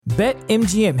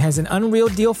BetMGM has an unreal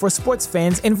deal for sports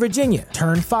fans in Virginia.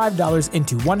 Turn $5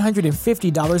 into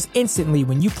 $150 instantly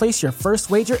when you place your first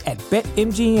wager at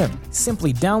BetMGM.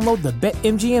 Simply download the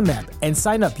BetMGM app and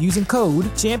sign up using code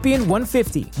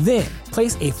Champion150. Then,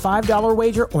 place a $5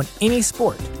 wager on any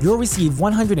sport. You'll receive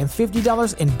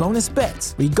 $150 in bonus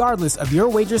bets, regardless of your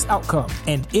wager's outcome.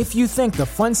 And if you think the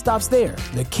fun stops there,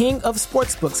 the king of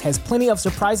sportsbooks has plenty of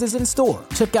surprises in store.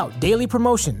 Check out daily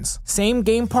promotions,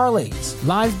 same-game parlays,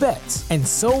 live bets, and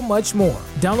so much more.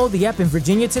 Download the app in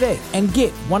Virginia today and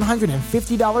get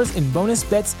 $150 in bonus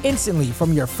bets instantly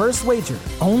from your first wager.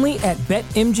 Only at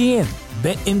BetMGM.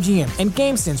 BetMGM and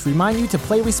GameSense remind you to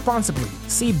play responsibly.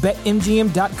 See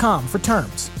BetMGM.com for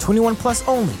terms. 21 plus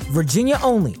only. Virginia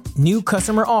only. New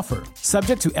customer offer.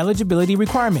 Subject to eligibility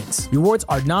requirements. Rewards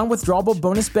are non-withdrawable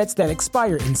bonus bets that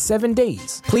expire in 7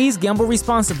 days. Please gamble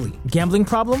responsibly. Gambling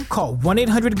problem? Call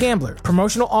 1-800-GAMBLER.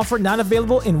 Promotional offer not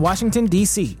available in Washington,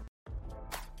 D.C.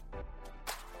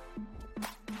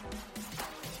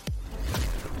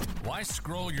 Why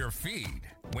scroll your feed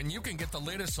when you can get the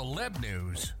latest celeb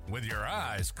news with your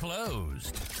eyes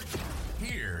closed?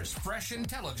 Here's fresh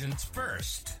intelligence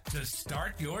first to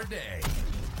start your day.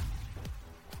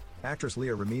 Actress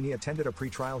Leah Remini attended a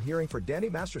pre-trial hearing for Danny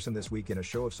Masterson this week in a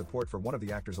show of support for one of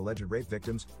the actor's alleged rape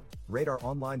victims,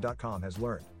 RadarOnline.com has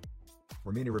learned.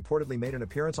 Remini reportedly made an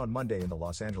appearance on Monday in the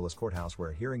Los Angeles courthouse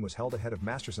where a hearing was held ahead of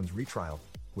Masterson's retrial,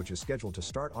 which is scheduled to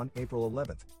start on April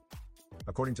 11th.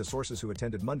 According to sources who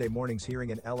attended Monday morning's hearing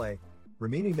in L.A.,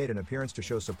 Remini made an appearance to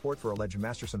show support for alleged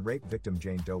Masterson rape victim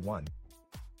Jane Doe 1.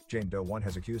 Jane Doe 1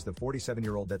 has accused the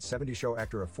 47-year-old That 70 Show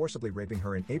actor of forcibly raping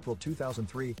her in April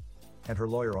 2003, and her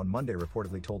lawyer on Monday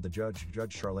reportedly told the Judge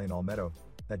Charlene Almedo,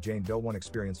 that Jane Doe 1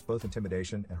 experienced both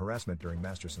intimidation and harassment during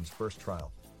Masterson's first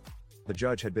trial. The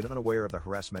judge had been unaware of the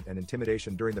harassment and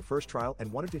intimidation during the first trial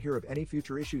and wanted to hear of any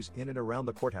future issues in and around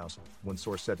the courthouse, one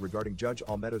source said regarding Judge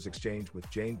Almedo's exchange with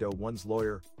Jane Doe 1's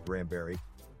lawyer, Graham Berry.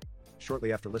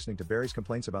 Shortly after listening to Berry's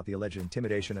complaints about the alleged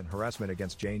intimidation and harassment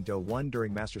against Jane Doe 1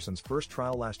 during Masterson's first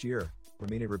trial last year,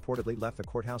 Remini reportedly left the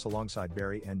courthouse alongside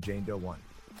Berry and Jane Doe 1.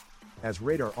 As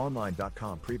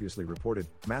RadarOnline.com previously reported,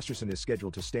 Masterson is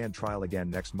scheduled to stand trial again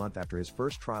next month after his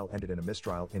first trial ended in a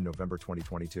mistrial in November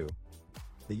 2022.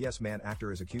 The Yes Man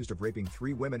actor is accused of raping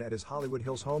 3 women at his Hollywood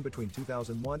Hills home between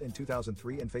 2001 and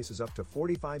 2003 and faces up to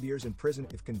 45 years in prison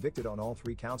if convicted on all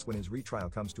 3 counts when his retrial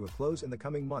comes to a close in the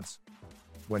coming months.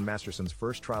 When Masterson's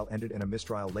first trial ended in a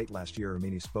mistrial late last year,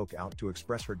 Remini spoke out to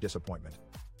express her disappointment.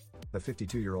 The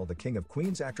 52-year-old The King of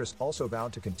Queens actress also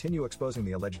vowed to continue exposing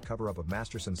the alleged cover-up of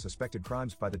Masterson's suspected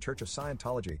crimes by the Church of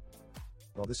Scientology.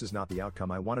 While this is not the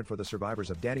outcome I wanted for the survivors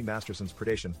of Danny Masterson's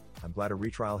predation, I'm glad a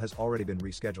retrial has already been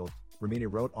rescheduled,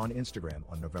 Remini wrote on Instagram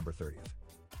on November 30th.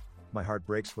 My heart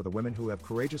breaks for the women who have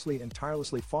courageously and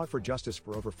tirelessly fought for justice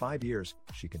for over 5 years,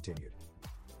 she continued.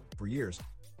 For years,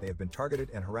 they have been targeted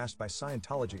and harassed by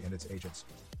Scientology and its agents.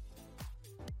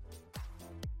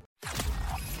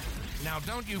 Now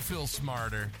don't you feel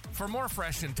smarter? For more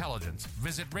fresh intelligence,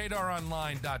 visit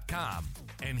RadarOnline.com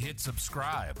and hit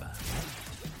subscribe.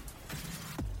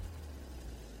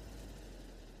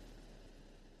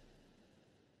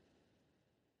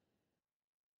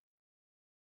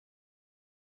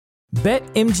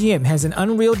 BetMGM has an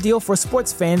unreal deal for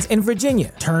sports fans in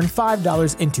Virginia. Turn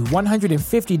 $5 into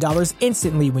 $150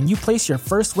 instantly when you place your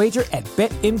first wager at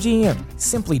BetMGM.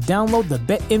 Simply download the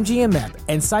BetMGM app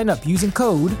and sign up using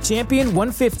code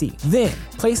Champion150. Then,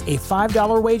 place a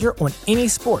 $5 wager on any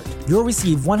sport. You'll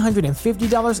receive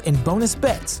 $150 in bonus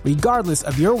bets, regardless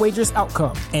of your wager's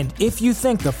outcome. And if you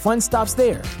think the fun stops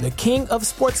there, the king of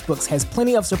sportsbooks has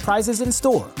plenty of surprises in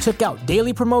store. Check out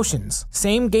daily promotions,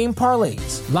 same-game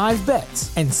parlays, live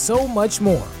bets, and so much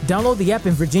more. Download the app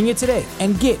in Virginia today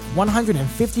and get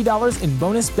 $150 in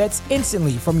bonus bets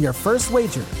instantly from your first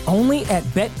wager. Only at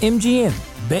BetMGM.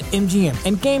 BetMGM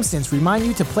and GameSense remind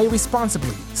you to play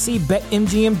responsibly. See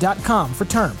BetMGM.com for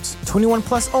terms. 21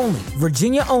 plus only.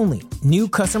 Virginia only. New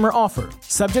customer offer.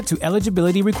 Subject to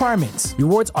eligibility requirements.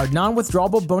 Rewards are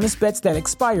non-withdrawable bonus bets that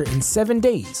expire in 7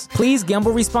 days. Please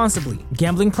gamble responsibly.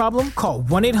 Gambling problem? Call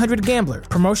 1-800-GAMBLER.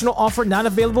 Promotional offer not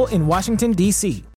available in Washington, D.C.